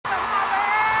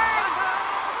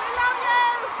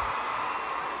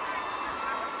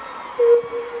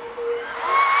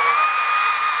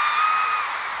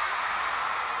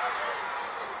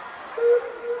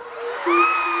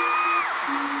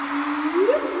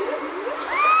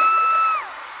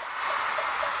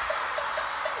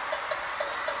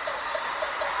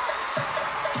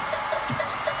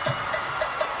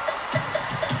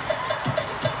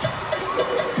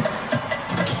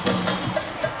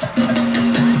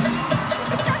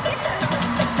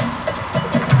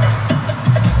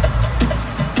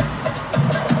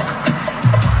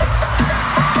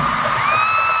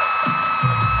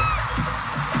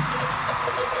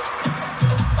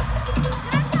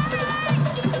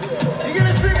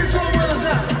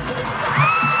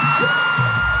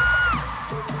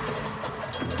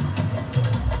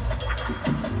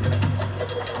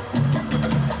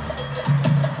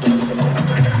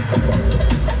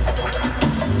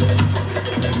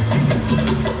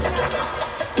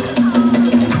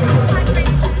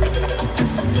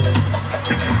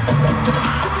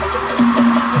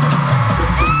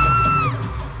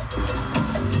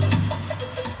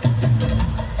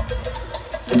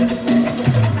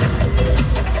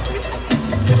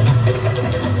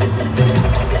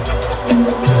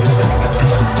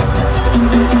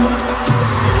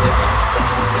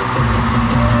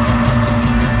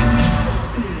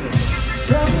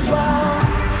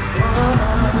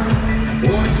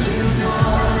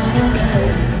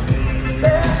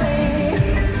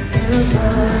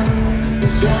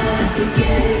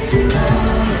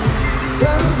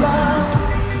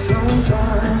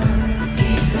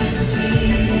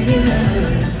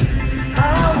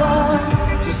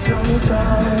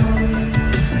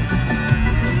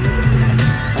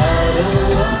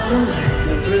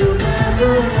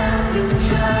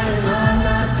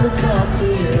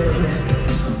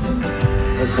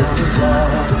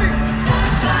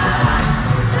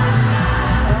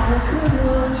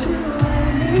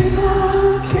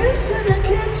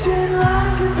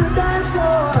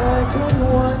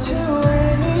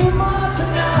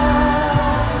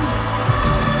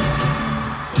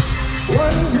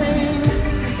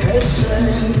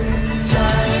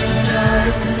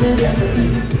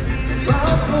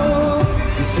Mouthful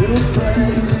to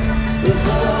place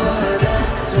before I get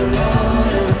to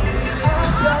morning.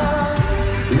 I've got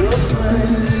your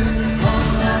place on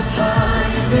that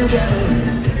fire together.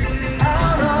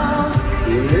 Out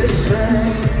of this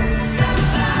train.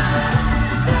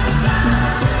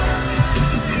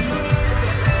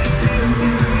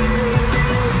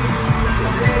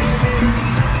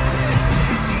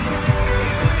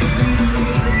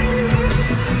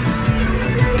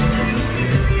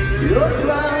 Your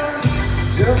flight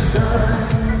just done.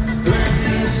 Plant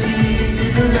your seeds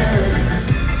in the land.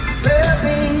 Let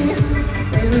me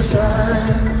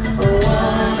inside. I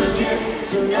wanna get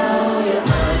to know you.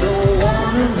 I don't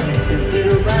wanna make you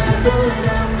feel bad, but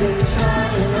I've been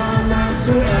trying all night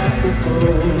to act the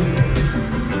fool.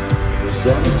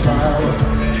 Sunflower,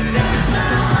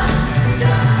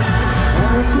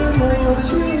 I could want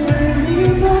you.